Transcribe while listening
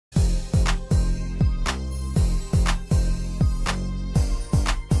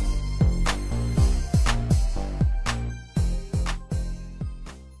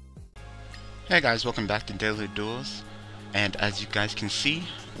Hey guys, welcome back to Daily Duels, and as you guys can see,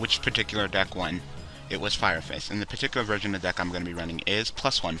 which particular deck won? It was Fire Fist, and the particular version of the deck I'm going to be running is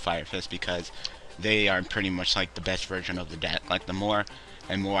 +1 Fire Fist because they are pretty much like the best version of the deck. Like, the more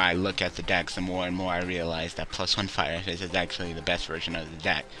and more I look at the decks, the more and more I realize that +1 Fire Fist is actually the best version of the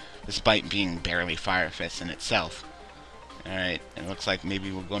deck, despite being barely Fire Fist in itself. Alright, it looks like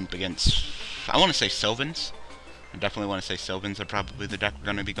maybe we're going up against, I want to say Sylvans. I definitely want to say Sylvans are probably the deck we're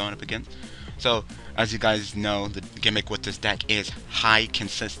going to be going up against. So, as you guys know, the gimmick with this deck is high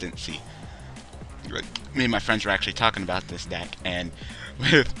consistency. Me and my friends were actually talking about this deck, and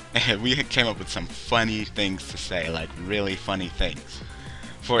we came up with some funny things to say, like really funny things.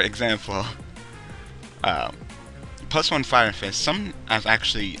 For example, +1 Fire Fist, some have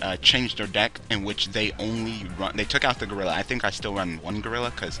actually changed their deck in which they only run, they took out the Gorilla. I think I still run one Gorilla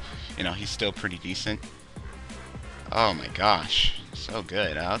because, you know, he's still pretty decent. Oh my gosh, so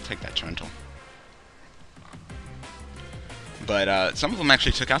good. I'll take that Trundle. But some of them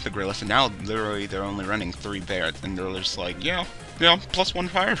actually took out the Gorilla, so now literally they're only running 3 bears, and they're just like, yeah, +1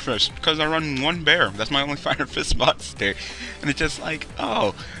 Fire Fist, because I run 1 bear. That's my only Fire Fist monster. And it's just like,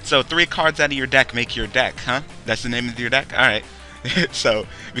 oh, so 3 cards out of your deck make your deck, huh? That's the name of your deck? Alright. So,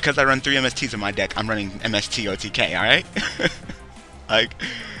 because I run 3 MSTs in my deck, I'm running MST OTK, alright? Like,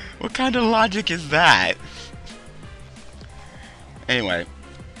 what kind of logic is that? Anyway,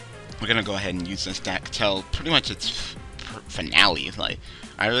 we're gonna go ahead and use this deck till pretty much its finale. Like,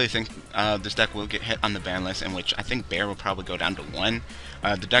 I really think this deck will get hit on the ban list, in which I think Bear will probably go down to 1.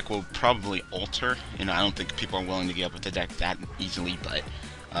 The deck will probably alter. You know, I don't think people are willing to get up with the deck that easily, but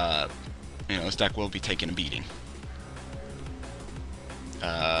you know, this deck will be taking a beating.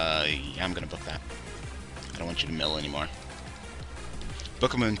 Yeah, I'm gonna book that. I don't want you to mill anymore.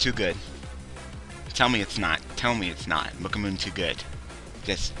 Book a Moon, too good. Tell me it's not. Tell me it's not. Book a Moon, too good.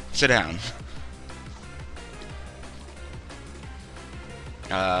 Just sit down.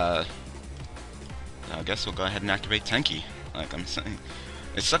 I guess we'll go ahead and activate Tenki. Like I'm saying,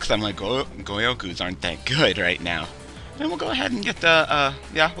 it sucks that my Goyokus aren't that good right now. And we'll go ahead and get the,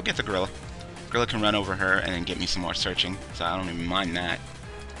 yeah, we'll get the Gorilla. Gorilla can run over her and then get me some more searching, so I don't even mind that.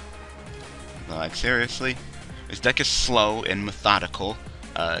 But, like, seriously, this deck is slow and methodical.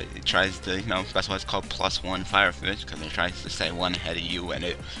 It tries to, you know, that's why it's called +1 Fire Fist, because it tries to stay one ahead of you, and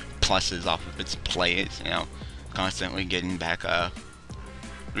it pluses off of its plays, you know, constantly getting back,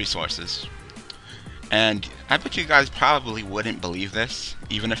 resources. And I bet you guys probably wouldn't believe this,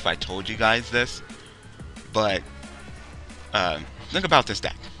 even if I told you guys this, but think about this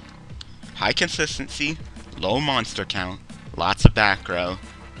deck. High consistency, low monster count, lots of back row.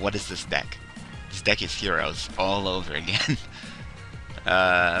 What is this deck? This deck is heroes all over again.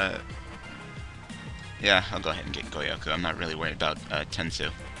 Yeah, I'll go ahead and get Goyoku. I'm not really worried about Tensu.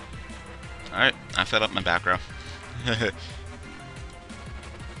 Alright, I filled up my back row.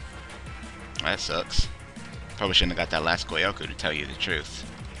 That sucks. Probably shouldn't have got that last Goyoku, to tell you the truth.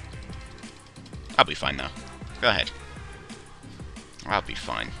 I'll be fine though. Go ahead. I'll be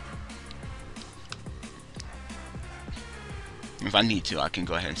fine. If I need to, I can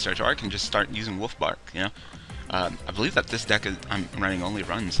go ahead and search, or I can just start using Wolf Bark, you know? I believe that this deck is, I'm running only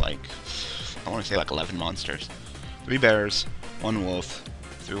runs like, I want to say like 11 monsters. 3 bears, 1 wolf,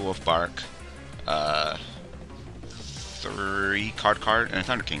 3 wolf bark, 3 card, and a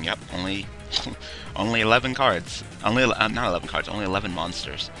Thunder King. Yep, only 11 cards. Only not 11 cards, only 11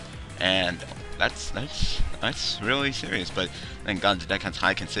 monsters. And that's really serious. But thank God the deck has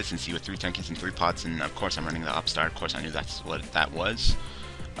high consistency with 3 Tenkins and 3 pots, and of course I'm running the Upstart. Of course I knew that's what that was.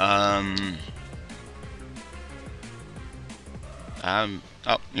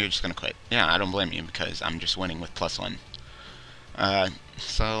 Oh, you're just gonna quit. Yeah, I don't blame you, because I'm just winning with +1.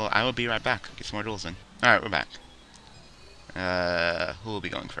 So I will be right back. Get some more duels in. Alright, we're back. Who will be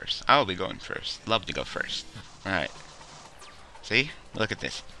going first? I will be going first. Love to go first. Alright. See? Look at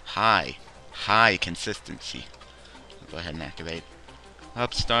this. High consistency. I'll go ahead and activate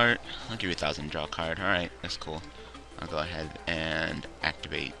Upstart. I'll give you 1,000 draw card. Alright, that's cool. I'll go ahead and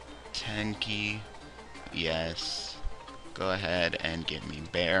activate Tenki. Yes. Go ahead and give me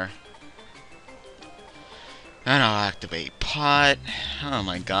Bear. And I'll activate Pot. Oh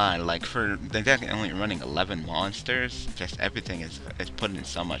my god, like, for the deck only running 11 monsters, just everything is putting in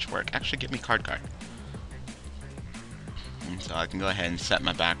so much work. Actually, give me card. And so I can go ahead and set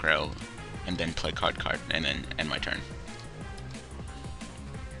my back row, and then play card, and then end my turn.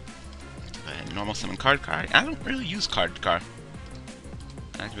 Go ahead and normal summon card. I don't really use card.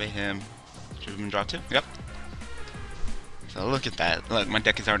 Activate him. Should we draw 2? Yep. So look at that. Look, my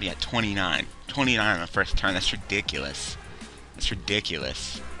deck is already at 29. 29 on the first turn. That's ridiculous. That's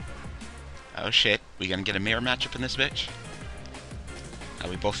ridiculous. Oh shit, we gonna get a mirror matchup in this bitch? Are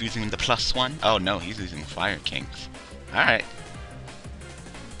we both using the +1? Oh no, he's using Fire Kings. Alright.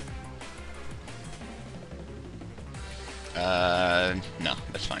 No,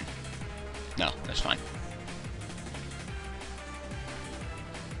 that's fine. No, that's fine.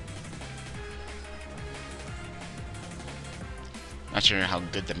 Not sure how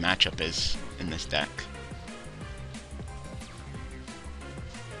good the matchup is in this deck.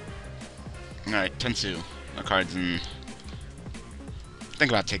 Alright, Tensu. My card's in...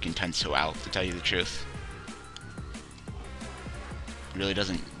 Think about taking Tensu out, to tell you the truth. Really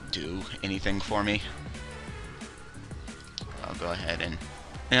doesn't do anything for me. I'll go ahead and...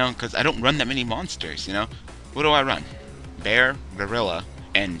 You know, because I don't run that many monsters, you know? What do I run? Bear, Gorilla,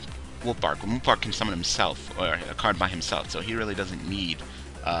 and Wolfbark. Wolfbark can summon himself, or a card by himself, so he really doesn't need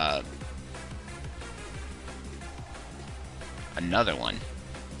another one.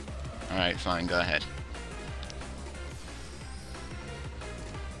 Alright, fine, go ahead.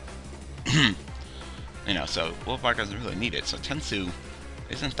 You know, so Wolfbark doesn't really need it, so Tensu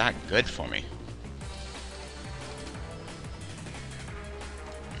isn't that good for me.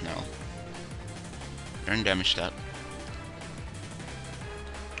 No. You're undamaged up.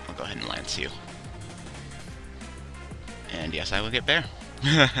 I'll go ahead and lance you. And yes, I will get Bear.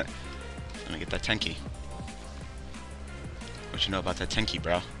 Let me get that Tenki. What you know about that Tenki,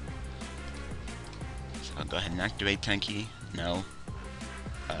 bro? So I'll go ahead and activate Tenki. No.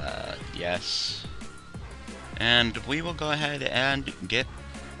 Yes. And we will go ahead and get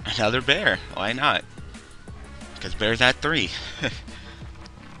another Bear. Why not? Because Bear's at 3.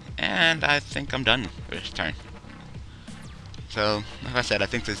 And I think I'm done for this turn. So, like I said, I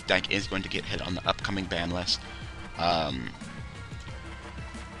think this deck is going to get hit on the upcoming ban list. So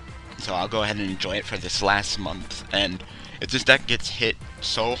I'll go ahead and enjoy it for this last month. And if this deck gets hit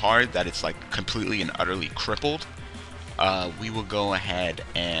so hard that it's like completely and utterly crippled, we will go ahead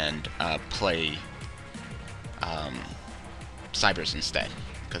and play Cybers instead,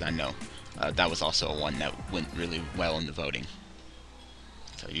 because I know that was also one that went really well in the voting.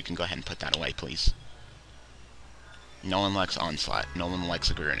 So you can go ahead and put that away, please. No one likes Onslaught. No one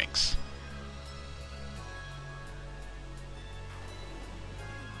likes Heraldics.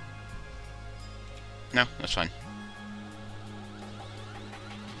 No, that's fine.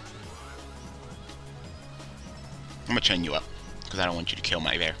 I'm gonna chain you up, because I don't want you to kill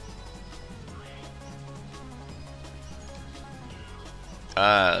my Bear.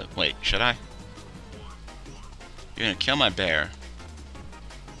 Wait, should I? You're gonna kill my Bear.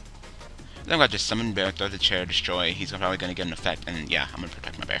 Then I'm gonna just summon Bear, throw the chair, destroy. He's probably gonna get an effect, and yeah, I'm gonna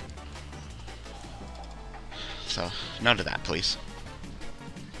protect my Bear. So, no to that, please.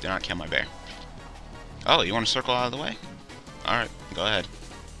 Do not kill my Bear. Oh, you want to circle out of the way? Alright, go ahead.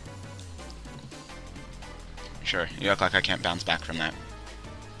 Sure, you act like I can't bounce back from that.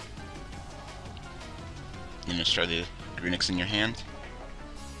 You gonna destroy the Grunix in your hand?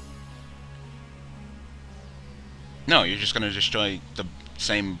 No, you're just gonna destroy the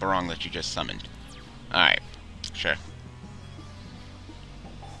same Barong that you just summoned. Alright, sure.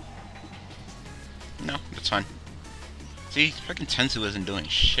 No, that's fine. See, freaking Tensu isn't doing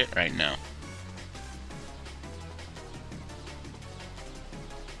shit right now.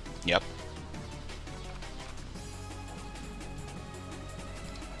 Yep.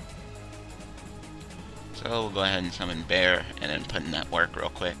 So we'll go ahead and summon Bear, and then put in that work real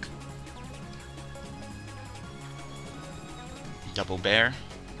quick. Double Bear,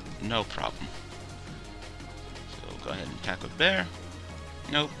 no problem. So we'll go ahead and attack with Bear.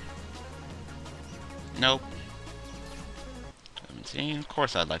 Nope. Nope. 17. Of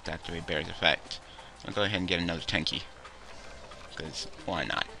course I'd like to activate Bear's effect. So I'll go ahead and get another Tenki. Because why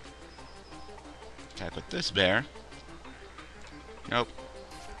not? Attack with this Bear. Nope.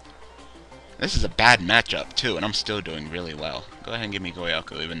 This is a bad matchup too, and I'm still doing really well. Go ahead and give me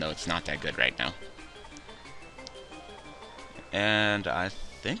Goyoku, even though it's not that good right now. And I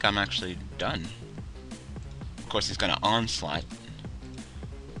think I'm actually done. Of course, he's gonna Onslaught.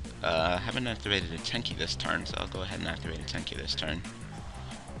 I haven't activated a Tenki this turn, so I'll go ahead and activate a Tenki this turn.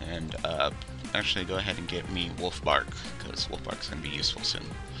 And actually go ahead and get me Wolfbark, because Wolfbark's gonna be useful soon.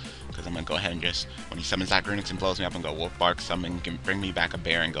 Because I'm gonna go ahead and just, when he summons that Grunix and blows me up, and go Wolfbark, summon, can bring me back a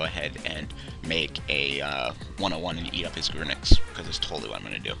Bear, and go ahead and make a 101 and eat up his Grunix, because it's totally what I'm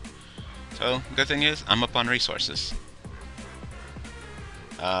gonna do. So, good thing is, I'm up on resources.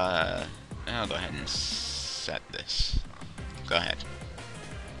 I'll go ahead and set this. Go ahead.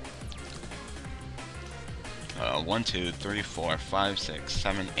 1, 2, 3, 4, 5, 6,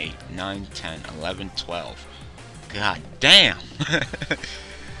 7, 8, 9, 10, 11, 12. God damn!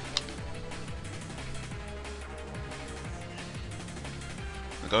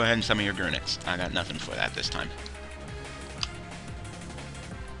 go ahead and summon your Gurnix. I got nothing for that this time.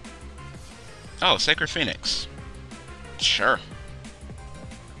 Oh, Sacred Phoenix. Sure.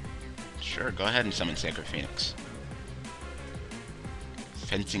 Sure, go ahead and summon Sacred Phoenix.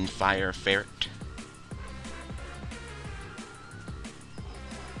 Fencing Fire Ferret.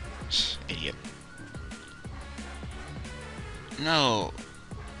 Idiot. No.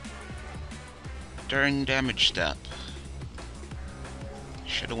 During damage step.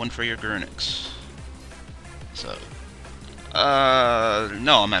 Should've went for your Gurnix. So.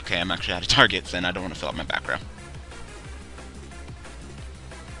 No, I'm okay. I'm actually out of targets, and I don't want to fill up my back row.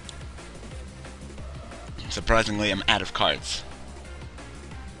 Surprisingly, I'm out of cards.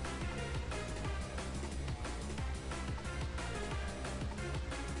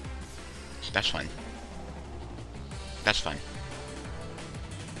 That's fine. That's fine.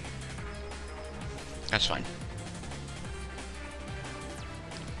 That's fine.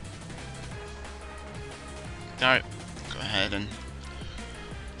 Alright, go ahead and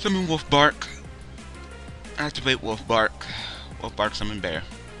summon Wolf Bark. Activate Wolf Bark. Wolf Bark summon Bear.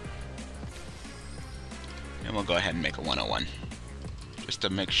 And we'll go ahead and make a 101. Just to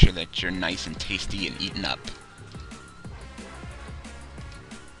make sure that you're nice and tasty and eaten up.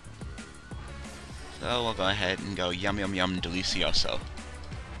 So we'll go ahead and go yum yum yum delicioso.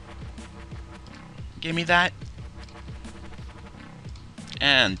 Give me that.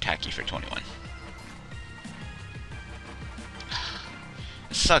 And tacky for 21.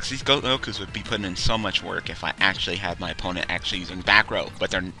 It sucks, these Gokus would be putting in so much work if I actually had my opponent actually using back row,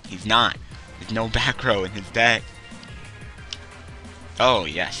 but he's not. There's no back row in his deck. Oh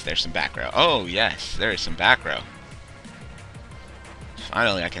yes, there's some back row. Oh yes, there is some back row.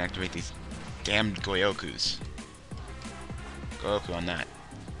 Finally I can activate these damned Goyokus. Goyoku on that.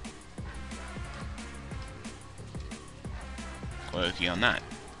 Goyoku on that.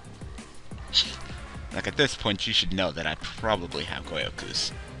 Like, at this point, you should know that I probably have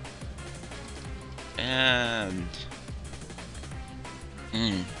Goyokus. And...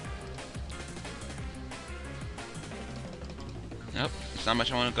 Nope, it's not much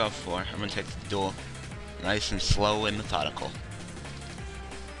I want to go for. I'm going to take the duel nice and slow and methodical.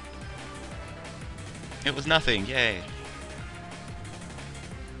 It was nothing, yay!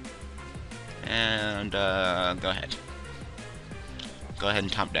 And, go ahead. Go ahead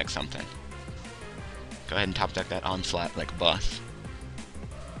and top deck something. Go ahead and top deck that Onslaught like a boss.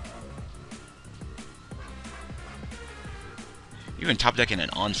 Even top decking an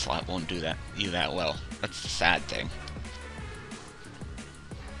Onslaught won't do you that well. That's the sad thing.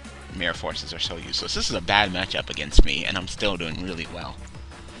 Mirror Forces are so useless. This is a bad matchup against me, and I'm still doing really well.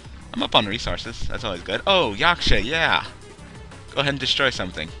 I'm up on resources. That's always good. Oh, Yaksha, yeah! Go ahead and destroy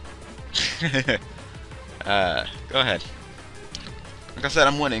something. Go ahead. Like I said,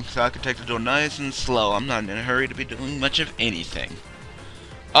 I'm winning, so I can take the duel nice and slow. I'm not in a hurry to be doing much of anything.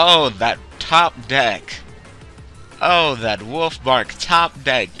 Oh, that top deck. Oh, that Wolf Bark top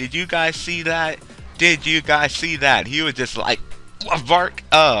deck. Did you guys see that? Did you guys see that? He was just like, Wolf Bark?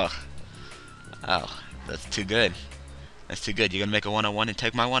 Oh. Oh, that's too good. That's too good. You gonna make a 101 and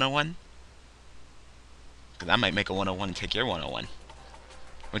take my 101? Because I might make a 101 and take your 101.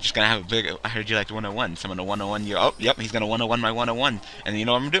 We're just gonna have a big. I heard you liked 101. Someone a 101. You. Oh, yep. He's gonna 101 my 101. And you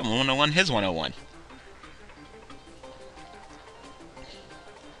know what I'm doing? I'm 101 his 101.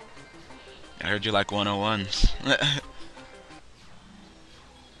 I heard you like 101s.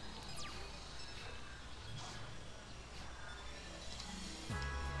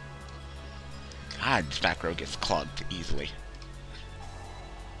 God, this back row gets clogged easily.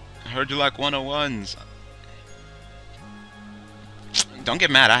 I heard you like 101s. Don't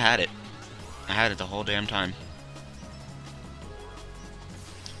get mad, I had it. I had it the whole damn time.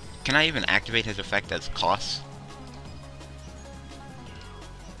 Can I even activate his effect as costs?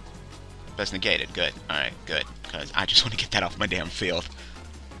 That's negated, good. Alright, good. Because I just want to get that off my damn field.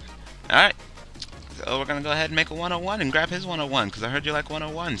 Alright. So we're gonna go ahead and make a 101 and grab his 101, because I heard you like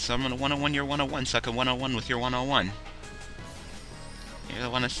 101, so I'm gonna 101 your 101, so I can 101 with your 101. You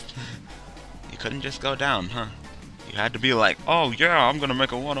wanna... You couldn't just go down, huh? You had to be like, oh yeah, I'm gonna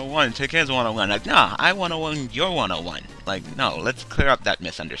make a 101 and take his 101. Like, nah, I 101 your 101. Like, no, let's clear up that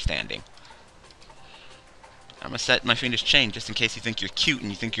misunderstanding. I'm gonna set my Fiendish Chain just in case you think you're cute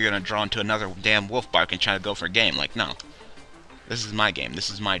and you think you're gonna draw into another damn Wolf Bark and try to go for a game. Like, no. This is my game. This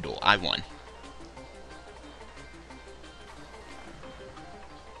is my duel. I won.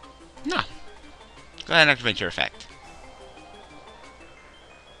 No. Go ahead and activate your effect.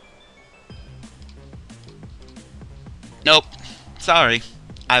 Nope. Sorry.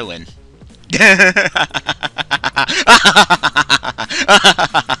 I win.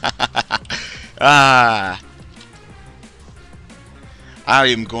 Ah, I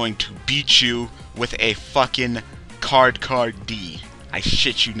am going to beat you with a fucking card D. I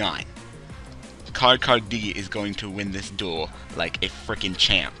shit you not. Card D is going to win this duel like a freaking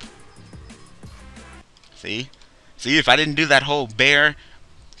champ. See? See, if I didn't do that whole bear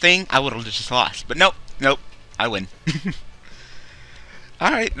thing, I would have just lost. But nope, nope, I win.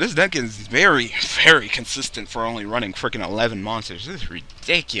 Alright, this deck is very, very consistent for only running freaking 11 monsters. This is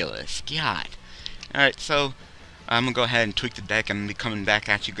ridiculous. God. Alright, so I'm gonna go ahead and tweak the deck and be coming back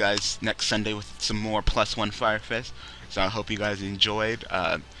at you guys next Sunday with some more +1 Fire Fist. So I hope you guys enjoyed.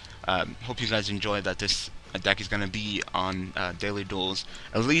 Hope you guys enjoyed that this deck is gonna be on Daily Duels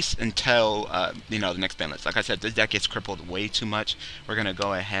at least until you know, the next ban list. Like I said, this deck gets crippled way too much. We're gonna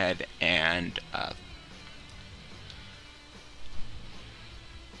go ahead and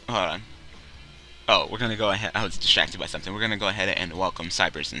hold on. Oh, we're gonna go ahead. I was distracted by something. We're gonna go ahead and welcome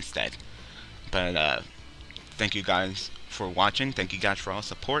Cybers instead. But thank you guys for watching. Thank you guys for all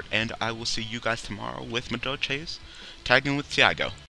support, and I will see you guys tomorrow with Madolche's tagging with Tiago.